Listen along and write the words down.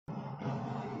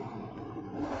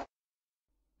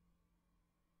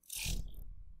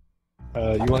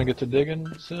You want to get to digging,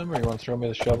 Sim, or you want to throw me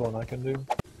the shovel and I can do?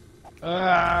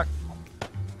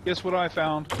 Guess what I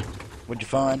found? What'd you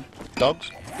find?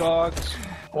 Dogs? Dogs.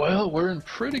 Well, we're in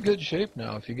pretty good shape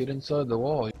now if you get inside the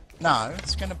wall. No,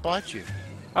 it's going to bite you.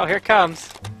 Oh, here it comes.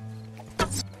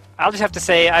 I'll just have to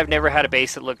say I've never had a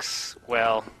base that looks,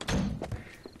 well,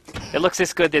 it looks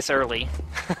this good this early.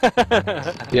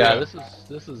 Yeah,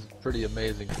 this is pretty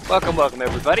amazing. Welcome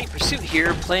everybody. Pursuit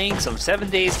here, playing some 7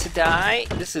 Days to Die.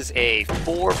 This is a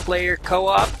 4-player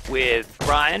co-op with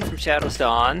Ryan from Shadow's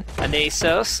Dawn,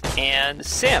 Anesos, and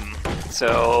Sim.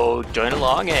 So join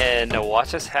along and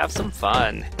watch us have some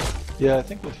fun. Yeah, I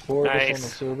think with 4 of us on the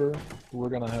Nice. server, we're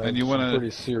gonna have And you some wanna-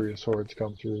 pretty serious hordes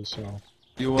come through. So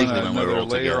You want Particularly when we're another all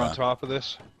layer together. on top of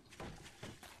this?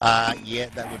 Yeah,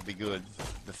 that would be good.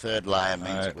 The third layer means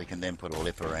Alright. that we can then put a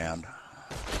lip around.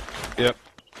 Yep.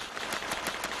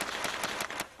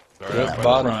 Start out that by the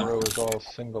bottom front. row is all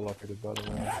single updated, by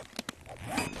the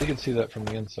way. You can see that from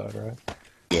the inside, right?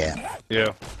 Yeah.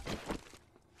 Yeah.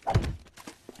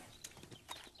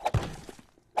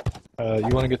 You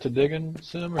want to get to digging,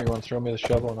 Sim, or you want to throw me the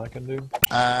shovel and I can do?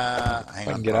 Hang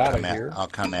can on. get I'll out of come out. here. I'll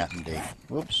come out and dig.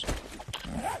 Whoops.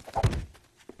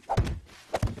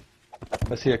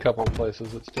 I see a couple of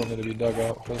places that still need to be dug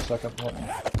out for the second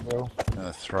row. I'm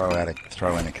going to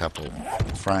throw in a couple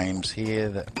frames here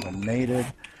that were needed.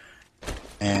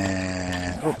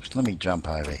 And oops, let me jump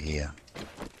over here.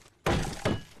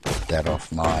 Get that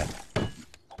off my.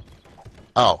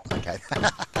 Oh, okay.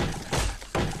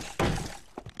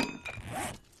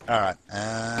 All right.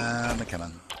 Come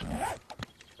on.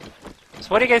 So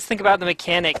what do you guys think about the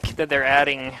mechanic that they're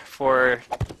adding for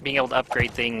being able to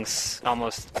upgrade things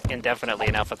almost indefinitely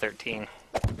in Alpha 13?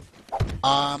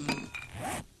 I'm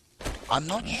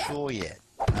not sure yet.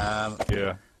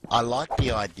 Yeah. I like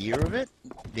the idea of it.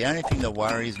 The only thing that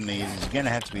worries me is you're going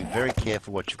to have to be very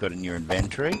careful what you've got in your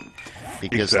inventory,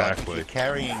 because like, if Exactly. you're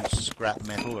carrying scrap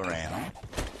metal around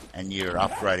and you're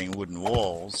upgrading wooden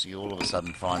walls, you all of a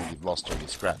sudden find that you've lost all your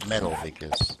scrap metal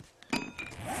because.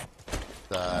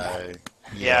 So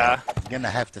Yeah. you're going to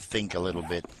have to think a little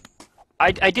bit.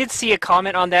 I did see a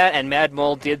comment on that, and Mad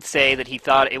Mole did say that he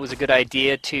thought it was a good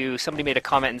idea to. Somebody made a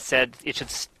comment and said it should,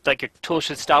 like, your tool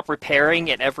should stop repairing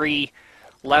at every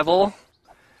level.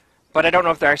 But I don't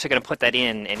know if they're actually going to put that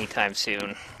in anytime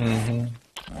soon. Mm-hmm.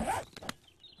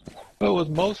 Well, with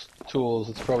most tools,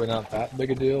 it's probably not that big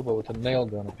a deal, but with a nail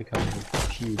gun, it becomes a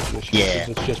huge issue. Yeah. 'Cause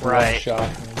it's just Right. one shot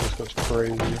and it just goes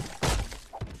crazy.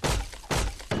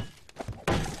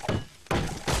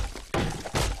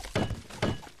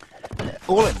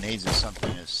 All it needs is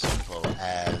something as simple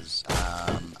as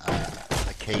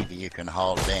a key that you can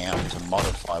hold down to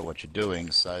modify what you're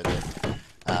doing, so that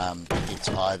it's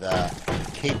either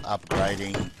keep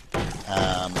upgrading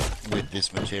with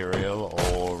this material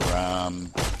or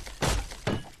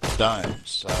don't,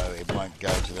 so it won't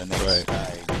go to the next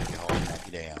Right. stage if you're holding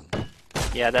that down.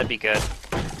 Yeah, that'd be good.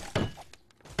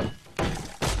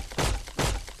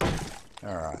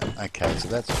 Alright, okay, so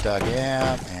that's dug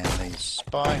out, and these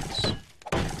spikes.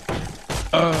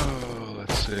 Oh,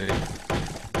 let's see.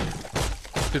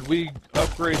 Could we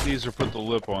upgrade these or put the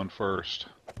lip on first?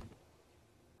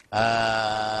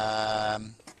 I've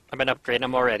been upgrading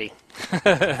them already.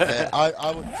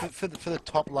 I would for the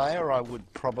top layer. I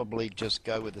would probably just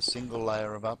go with a single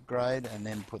layer of upgrade and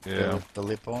then put Yeah. the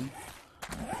lip on.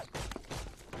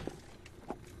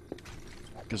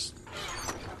 Because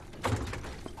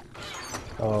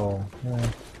Oh, yeah.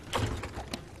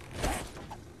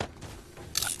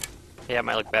 Yeah, it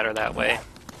might look better that way.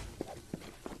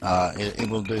 it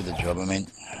will do the job. I mean,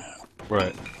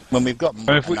 Right. when we've got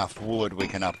if we- enough wood, we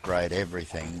can upgrade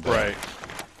everything. But Right.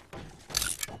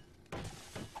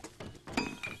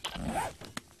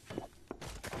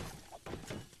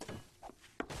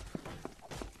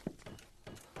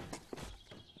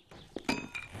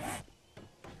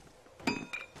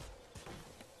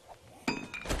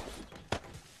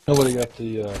 Nobody got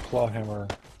the claw hammer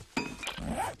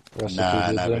recipe, No,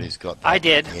 did nobody's got that. I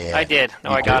did. Yeah. I did.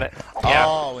 No, You I got did? it. Yeah.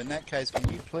 Oh, in that case,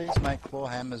 can you please make claw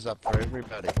hammers up for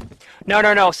everybody?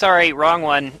 No. Sorry, wrong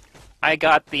one. I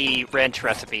got the wrench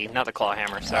recipe, not the claw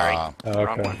hammer. Sorry. Ah. Oh,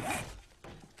 Wrong okay. one.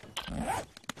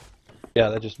 Yeah,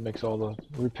 that just makes all the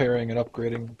repairing and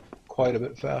upgrading quite a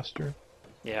bit faster.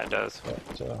 Yeah, it does.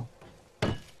 But,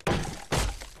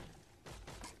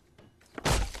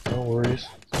 no worries.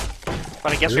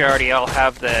 But I guess we already all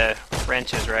have the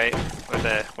wrenches, right? Or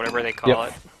the whatever they call Yep.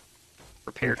 it.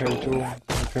 Repair Repair tool.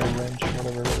 repair wrench,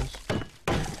 whatever it is.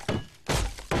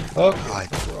 Okay, I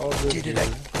we're all good Did it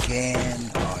here.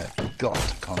 again. I've got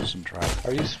to concentrate.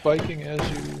 Are you spiking as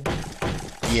you...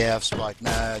 Yeah, I've spiked.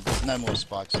 No, there's no more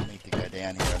spikes that need to go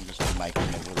down here. I'm just making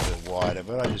it a little bit wider,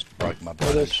 but I just broke my Well,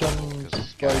 buggy there's shovel some 'cause it's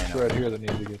spikes going up. right here that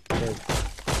need to get.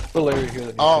 Little area here that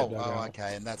needs to Oh, get dug out.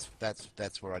 okay, and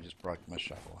that's where I just broke my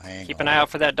shovel. Hang Keep on. an eye out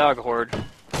for that dog horde.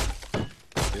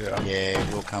 Yeah. Yeah,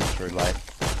 it will come through late.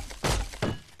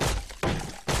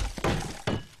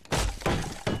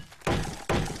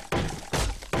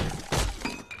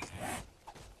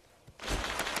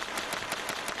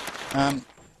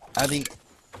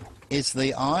 Is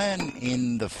the iron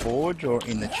in the forge or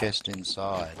in the chest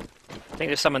inside? I think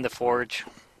there's some in the forge.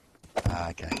 Ah,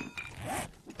 okay.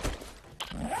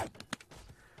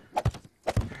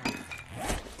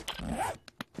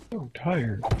 So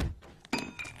tired.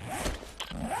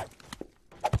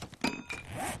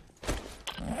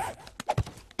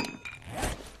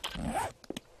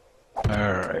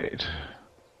 All right.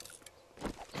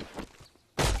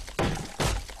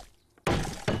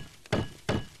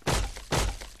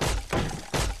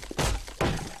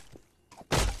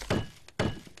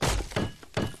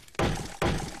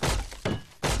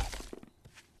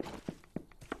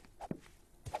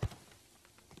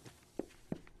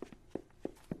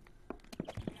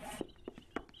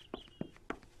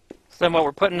 So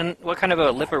then what kind of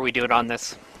a lip are we doing on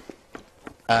this?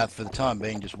 For the time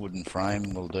being, just wooden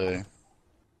frame will do.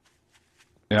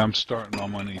 Yeah, I'm starting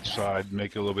them on each side,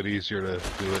 make it a little bit easier to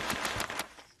do it,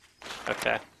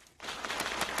 Okay.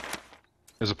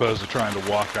 as opposed to trying to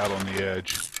walk out on the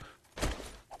edge.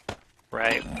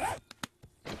 Right.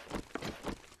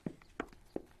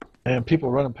 And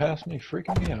people running past me,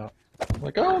 freaking me out. I'm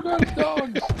like, oh god, it's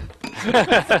dogs!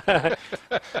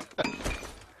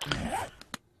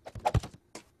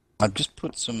 I've just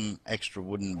put some extra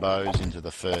wooden bows into the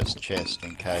first chest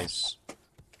in case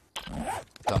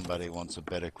somebody wants a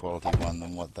better quality one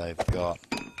than what they've got.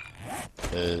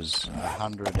 There's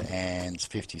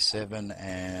 157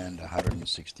 and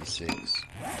 166.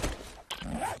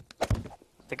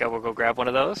 Think I will go grab one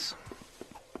of those.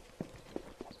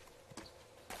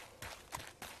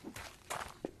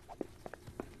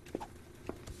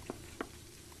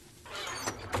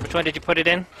 Which one did you put it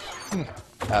in?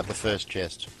 The first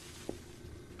chest.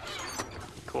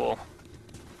 Cool.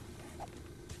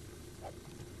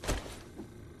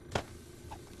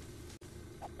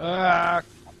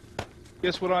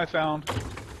 Guess what I found?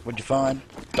 What'd you find?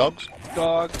 Dogs?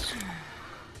 Dogs.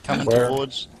 Coming Where?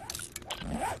 towards?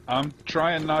 I'm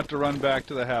trying not to run back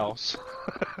to the house.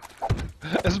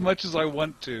 As much as I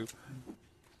want to.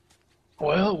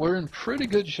 Well, we're in pretty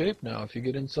good shape now. If you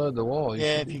get inside the wall, you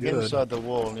Yeah, should if be you good. get inside the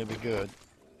wall, you'll be good.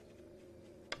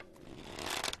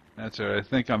 That's all right. I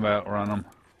think I'm outrun them.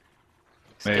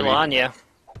 Maybe. Still on ya.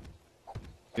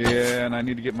 Yeah, and I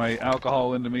need to get my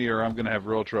alcohol into me or I'm going to have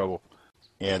real trouble.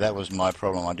 Yeah, that was my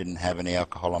problem. I didn't have any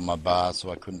alcohol on my bar, so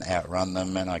I couldn't outrun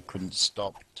them, and I couldn't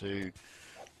stop to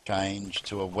change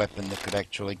to a weapon that could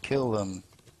actually kill them.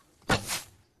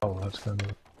 Oh, that's gonna be.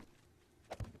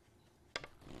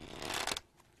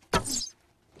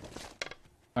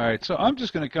 Alright, so I'm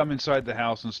just going to come inside the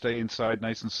house and stay inside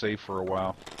nice and safe for a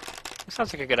while.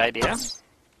 Sounds like a good idea. If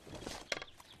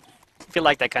you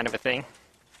like that kind of a thing.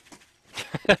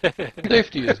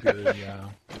 Safety is good, yeah.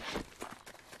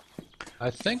 I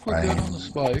think we're good Right. on the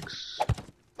spikes.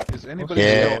 Is anybody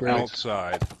Yeah. still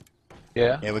outside?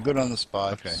 Yeah? Yeah, we're good on the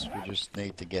spikes. Okay. We just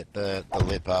need to get the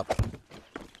lip up.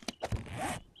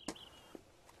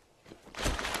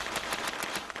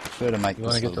 Prefer to make You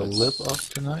want to this get the a little lip bit up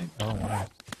tonight? Oh, wow.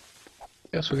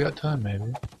 Guess we got time,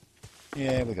 maybe.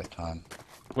 Yeah, we got time.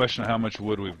 Question how much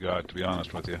wood we've got, to be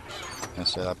honest with you. And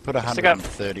so I put got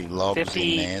 130 logs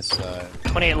 50 in there, so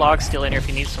 28 logs still in here if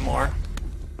you need some more.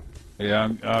 Yeah,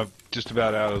 I'm just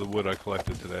about out of the wood I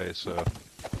collected today, so...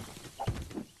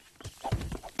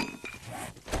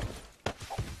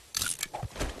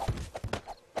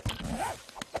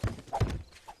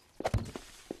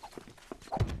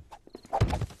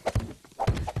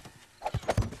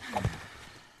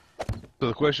 So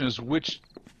the question is, which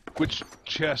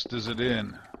chest is it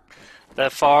in? The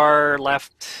far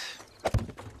left.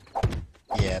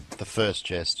 yeah, the first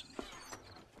chest.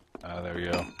 Ah, there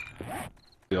you go.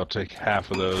 I'll take half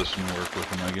of those and work with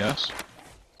them, I guess.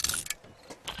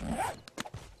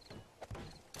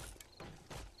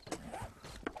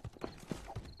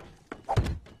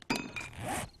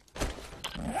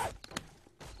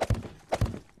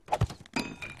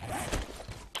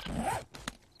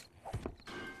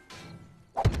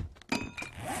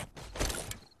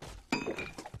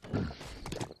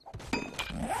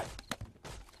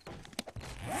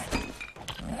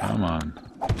 Come on.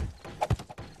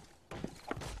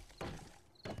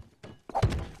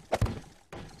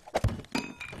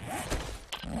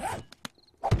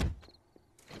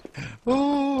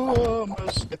 Oh, I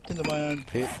almost stepped into my own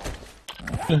pit.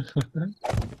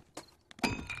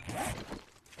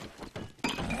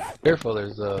 Careful,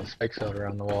 there's spikes out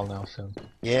around the wall now, Sim.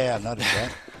 Yeah, I noticed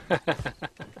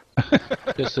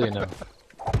that. Just so you know.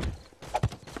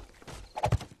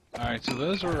 Alright, so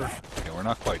those are... Okay, we're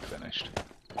not quite finished.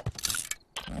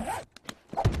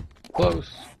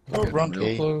 Close. Oh, We're getting real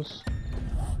Ronky. close.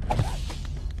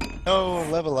 Oh,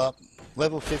 level up.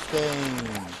 Level 15.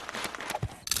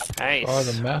 Nice. Are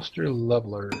the master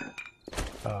leveler.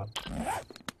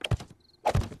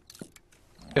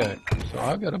 Okay, so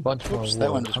I've got a bunch more Oops, wood.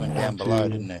 that one just I'm went down going below, to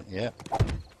didn't it? Yep.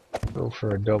 Go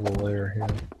for a double layer here.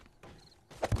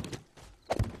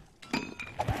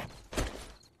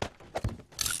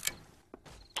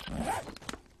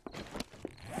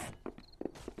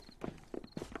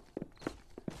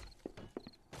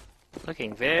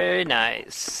 Looking very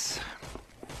nice.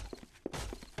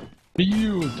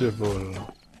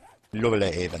 Beautiful.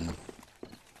 Lovely even.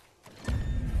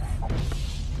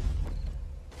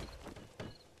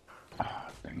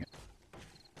 Dang it.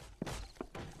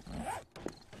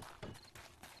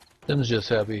 Tim's just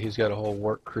happy he's got a whole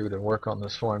work crew to work on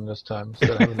this for him this time instead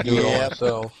of having to do it all Yep.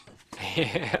 himself.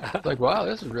 Yeah. It's like, wow,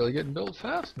 this is really getting built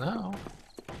fast now.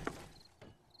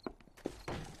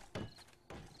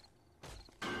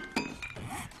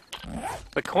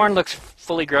 The corn looks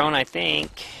fully grown, I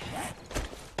think.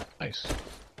 Nice.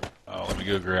 Oh, let me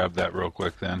go grab that real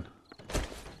quick then.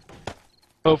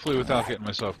 Hopefully without getting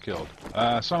myself killed.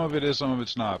 Some of it is, some of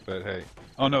it's not, but hey.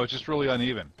 Oh no, it's just really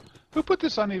uneven. Who put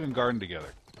this uneven garden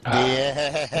together?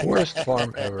 Yeah. Worst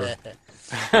farm ever.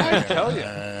 I tell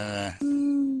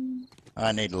you.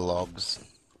 I need logs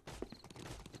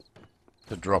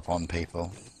to drop on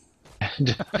people.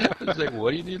 It's like,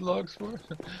 what do you need logs for?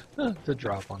 To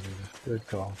drop on you. Good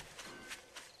call.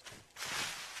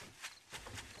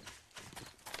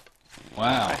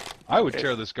 Wow. I would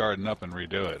tear this garden up and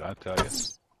redo it, I tell you.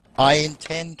 I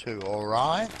intend to,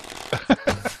 alright?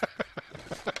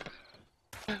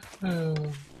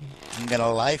 I'm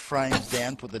gonna lay frames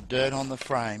down, put the dirt on the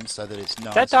frame so that it's nice.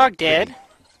 Is that dog and pretty. dead?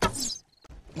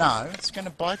 No, it's gonna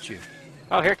bite you.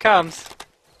 Oh, here it comes.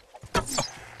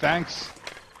 Thanks.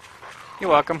 You're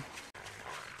welcome.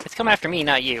 It's come after me,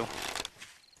 not you.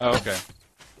 Oh, okay.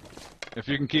 If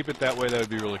you can keep it that way, that would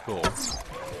be really cool.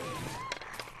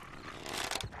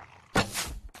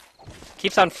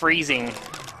 Keeps on freezing.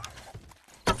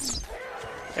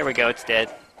 There we go, it's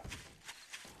dead.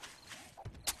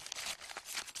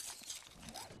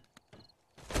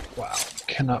 Wow.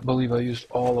 Cannot believe I used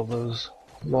all of those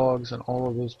logs and all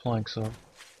of those planks up.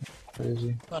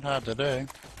 Crazy. Not hard to do.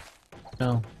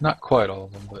 No, not quite all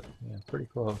of them, but yeah, pretty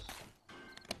close.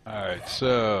 Alright,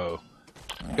 so...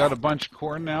 Got a bunch of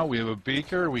corn now. We have a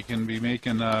beaker. We can be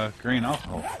making grain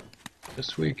alcohol.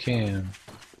 Yes, we can.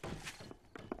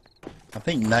 I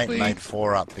think Nate Sweet. made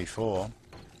 4 up before.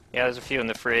 Yeah, there's a few in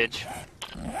the fridge.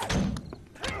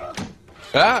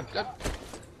 Ah! God.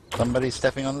 Somebody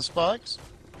stepping on the spikes?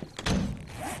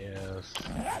 Yes.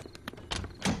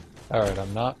 Alright,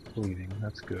 I'm not bleeding.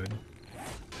 That's good.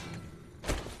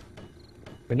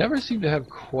 We never seem to have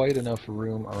quite enough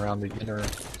room around the inner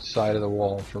side of the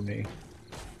wall for me.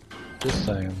 Just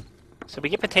saying. So we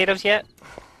get potatoes yet?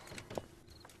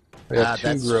 I got 2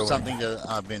 That's growing. something that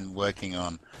I've been working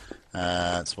on.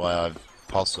 That's why I've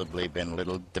possibly been a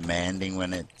little demanding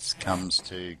when it comes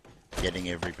to getting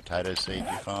every potato seed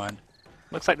you find.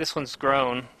 Looks like this one's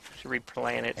grown. Should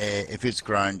replant it. If it's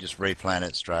grown, just replant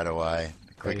it straight away.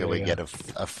 The quicker we get a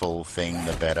full thing,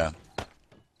 the better.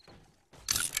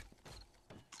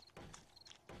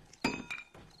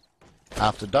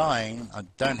 After dying, I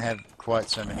don't have quite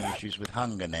so many issues with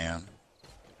hunger now.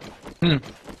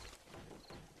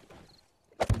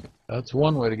 That's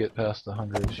one way to get past the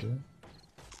hunger issue.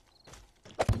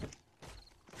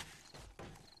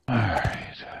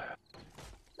 Alright.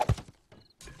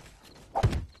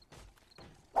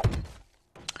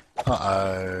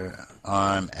 Uh-oh,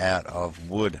 I'm out of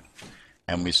wood.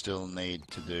 And we still need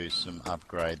to do some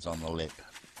upgrades on the lip.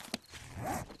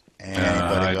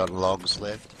 Anybody got logs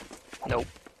left? Nope.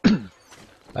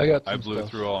 I got some I blew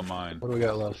stuff. through all mine. What do we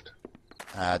got left?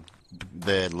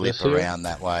 The lip This here? around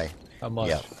that way. How much?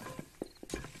 Yep.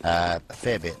 A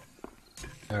fair bit.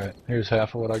 Alright, here's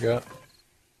half of what I got.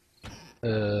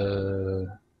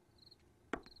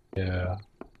 Yeah.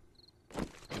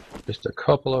 Just a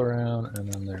couple around,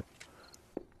 and then there.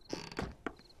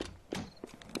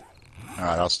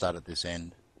 Alright, I'll start at this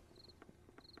end.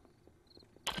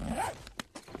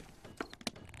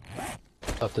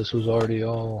 Thought this was already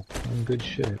all in good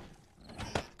shape.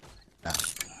 No.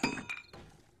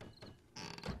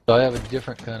 So I have a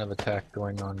different kind of attack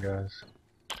going on, guys.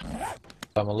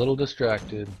 I'm a little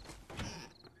distracted.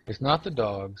 It's not the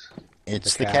dogs.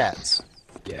 It's the cats.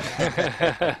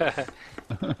 Yeah.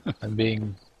 I'm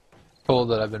being told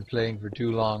that I've been playing for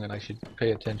too long and I should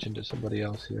pay attention to somebody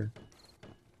else here.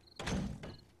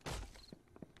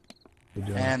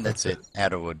 And that's it.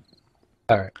 Out of wood.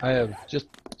 Alright, I have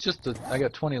I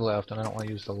got 20 left and I don't want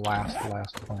to use the last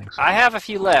planks. I have a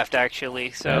few left,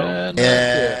 actually, so... And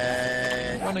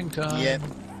Yeah. running time. Yep.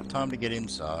 Time to get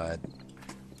inside.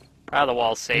 Ah, the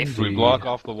wall's safe. Do we block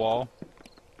off the wall?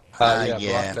 Yeah,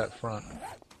 Yeah. block that front.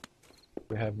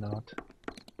 We have not.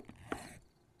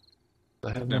 I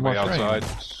have no Anybody more outside?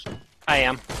 frames. I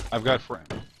am. I've got friends.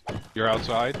 You're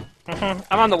outside? I'm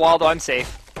on the wall, though. I'm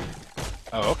safe.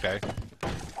 Oh, okay.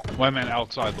 Well, I meant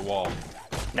outside the wall.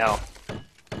 No.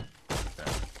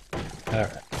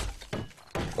 Alright.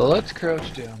 Well, let's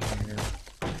crouch down here.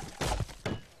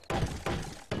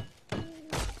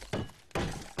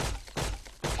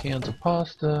 Cans of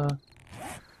pasta.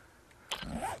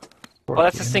 Well,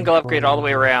 that's a single upgrade all the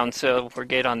way around, so we're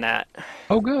good on that.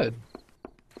 Oh, good.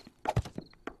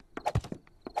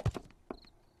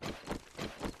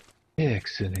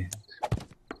 Excellent.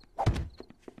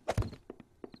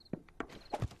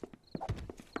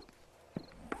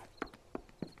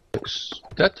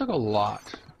 That took a lot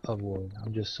of wood,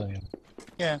 I'm just saying.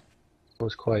 Yeah. It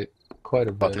was quite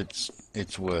a But bit.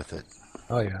 it's worth it.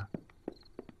 Oh, yeah.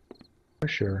 For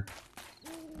sure.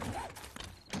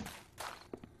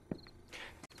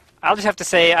 I'll just have to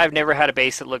say I've never had a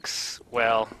base that looks,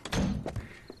 well...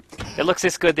 It looks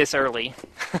this good this early.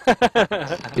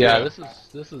 Yeah,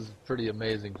 this is pretty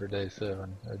amazing for day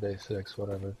 7 or day 6,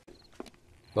 whatever.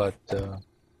 But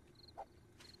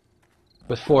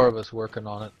with 4 of us working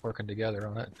together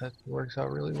on it, that works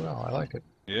out really well. I like it.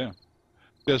 Yeah.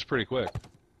 That's pretty quick.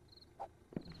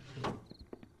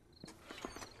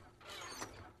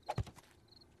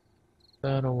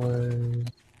 That away.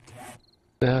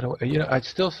 That away. You know, I'd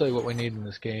still say what we need in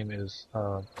this game is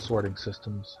sorting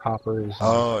systems, hoppers,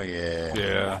 Oh yeah.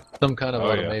 Yeah. some kind of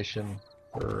Oh, yeah. automation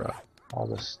for all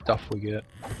the stuff we get.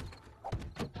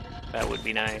 That would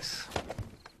be nice.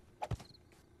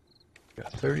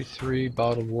 Got 33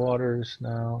 bottled waters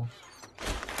now.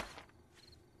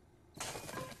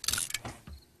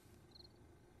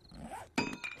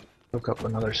 Hook up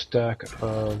another stack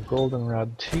of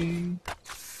goldenrod tea.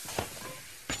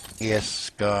 Yes,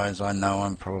 guys, I know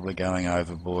I'm probably going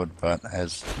overboard, but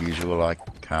as usual, I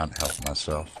can't help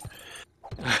myself.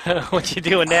 What you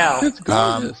doing now? It's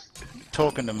gorgeous.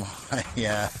 Talking to my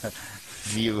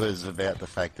viewers about the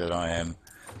fact that I am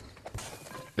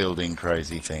building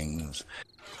crazy things.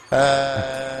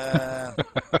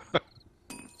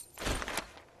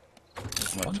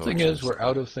 One thing is, we're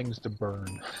out of things to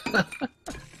burn.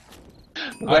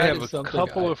 I have is a something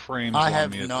couple of frames I on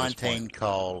have me at this 19 point.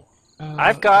 coal.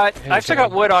 I've still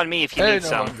got wood on me if you Hey, need no,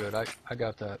 some. I'm good. I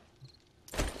got that.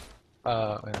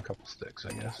 And a couple sticks,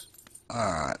 I guess.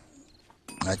 Alright.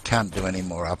 I can't do any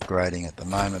more upgrading at the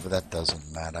moment, but that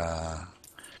doesn't matter.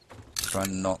 Try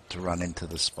not to run into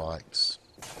the spikes.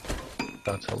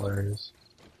 That's hilarious.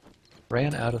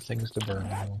 Ran out of things to burn.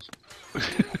 Almost.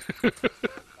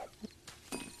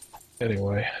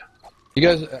 Anyway, you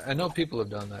guys, I know people have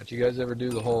done that. You guys ever do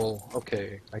the whole,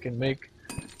 okay, I can make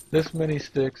this many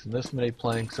sticks and this many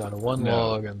planks out of one No.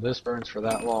 log, and this burns for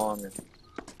that long, and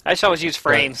I just always use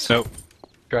frames. Nope.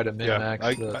 try to min-max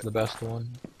I- the best one?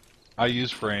 I use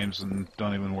frames and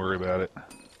don't even worry about it.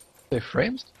 They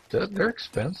frames, they're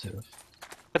expensive.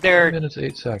 But 10 they're minutes,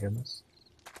 8 seconds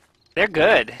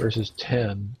good. versus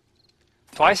 10.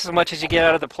 Twice as much as you get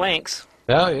out of the planks.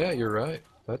 Oh, yeah, you're right.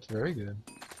 That's very good.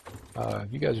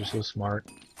 You guys are so smart.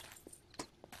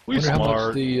 We Wonder how much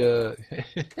smart. the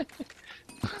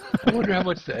I wonder how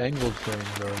much the angled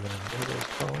frames are then. What are those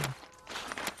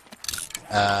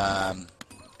called?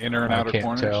 Inner and I outer can't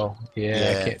corners. tell. Yeah,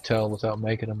 Yeah. I can't tell without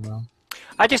making them though.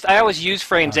 I always use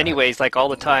frames anyways, like all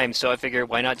the time, so I figure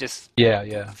why not just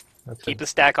Yeah, that's keep the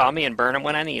stack on me and burn them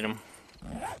when I need them.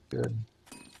 good.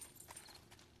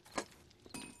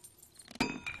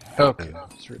 Okay,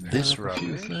 let's repair This up a few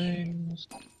rubbish. things.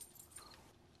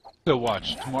 So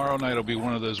watch. Tomorrow night will be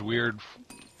one of those weird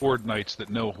horde nights that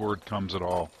no horde comes at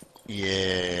all.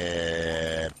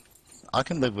 Yeah. I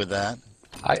can live with that.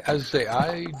 I say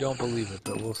I don't believe it,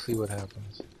 but we'll see what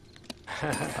happens.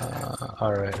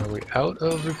 All right, are we out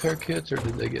of repair kits, or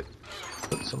did they get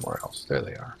put somewhere else? There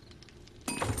they are.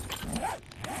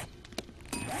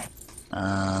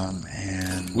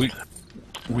 And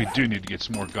We do need to get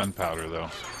some more gunpowder though.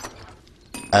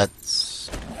 that's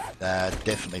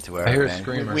definitely to our I hear a advantage.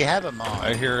 screamer. We have a I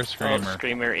mine. hear a Oh, screamer.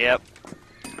 screamer, yep.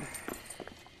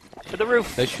 To the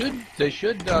roof. They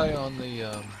should die on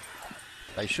the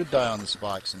They should die on the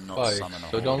spikes and not spikes. summon a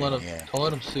So don't let horde them in, yeah. don't let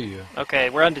them see you. Okay,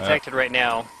 we're undetected right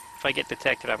now. If I get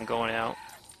detected, I'm going out.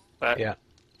 But Yeah.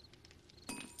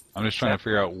 I'm just trying to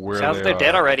figure out where sounds they they're are.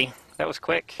 dead already. That was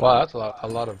quick. Wow, that's a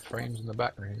lot of frames in the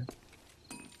background here.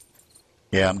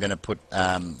 Yeah, I'm going to put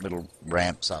little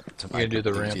ramps up to You're make gonna it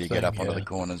do the easier ramp to get thing, up onto yeah. the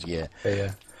corners, yeah.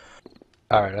 Yeah.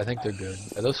 All right, I think they're good.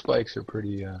 Yeah, those spikes are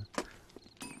pretty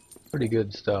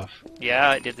good stuff.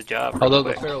 Yeah, it did the job. Real Although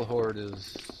quick. the feral horde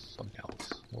is something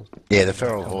else. Yeah, the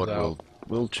feral Comes horde out.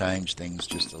 will change things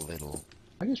just a little.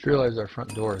 I just realized our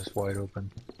front door is wide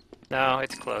open. No,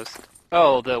 it's closed.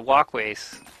 Oh, the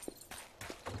walkways.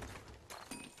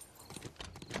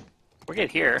 We're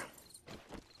good here.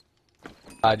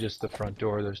 Just the front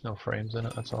door. There's no frames in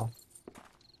it. That's all.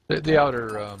 The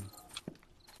outer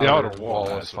The outer wall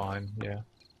is has it. fine. Yeah.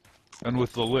 And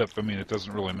with the lip, I mean, it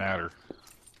doesn't really matter.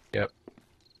 Yep.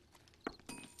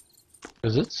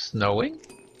 Is it snowing?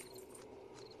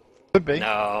 Could be.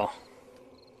 No.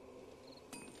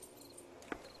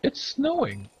 It's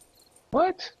snowing.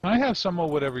 What? Can I have some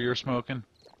of whatever you're smoking?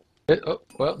 Oh,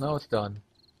 well, no, it's done.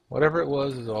 Whatever it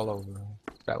was is all over.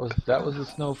 That was the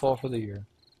snowfall for the year.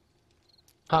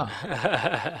 Huh.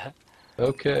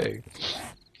 Okay.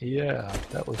 Yeah,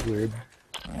 that was weird.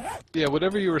 Yeah,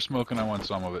 whatever you were smoking, I want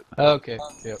some of it. Okay.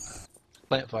 Yep.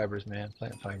 Plant fibers, man.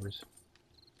 Plant fibers.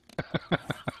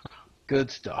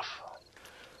 Good stuff.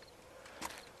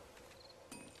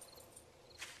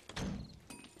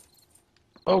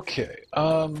 Okay.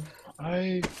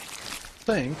 I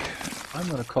think I'm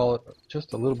gonna call it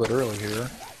just a little bit early here.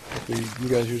 You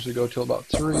guys usually go till about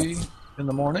 3 in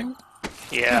the morning.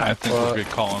 Yeah. I think we're good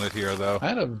calling it here, though.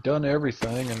 I'd have done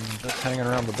everything and just hanging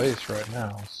around the base right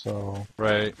now, so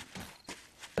Right. I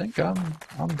think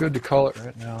I'm good to call it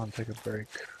right now and take a break.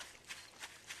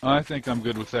 I think I'm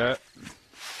good with that.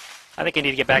 I think I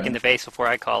need to get back in the base before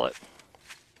I call it.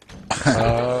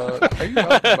 Are you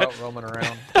out and about roaming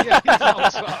around? Yeah, he's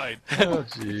outside. Oh,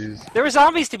 jeez. There were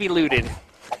zombies to be looted.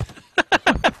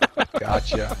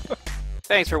 Gotcha.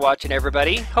 Thanks for watching,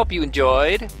 everybody. Hope you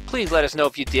enjoyed. Please let us know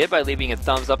if you did by leaving a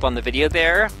thumbs up on the video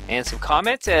there and some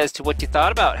comments as to what you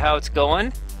thought about how it's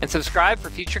going, and subscribe for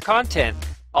future content.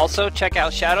 Also, check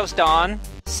out Shadows Dawn,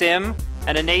 Sim,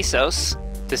 and Anesos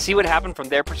to see what happened from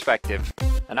their perspective.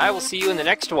 And I will see you in the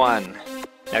next one.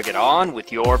 Now get on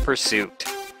with your pursuit.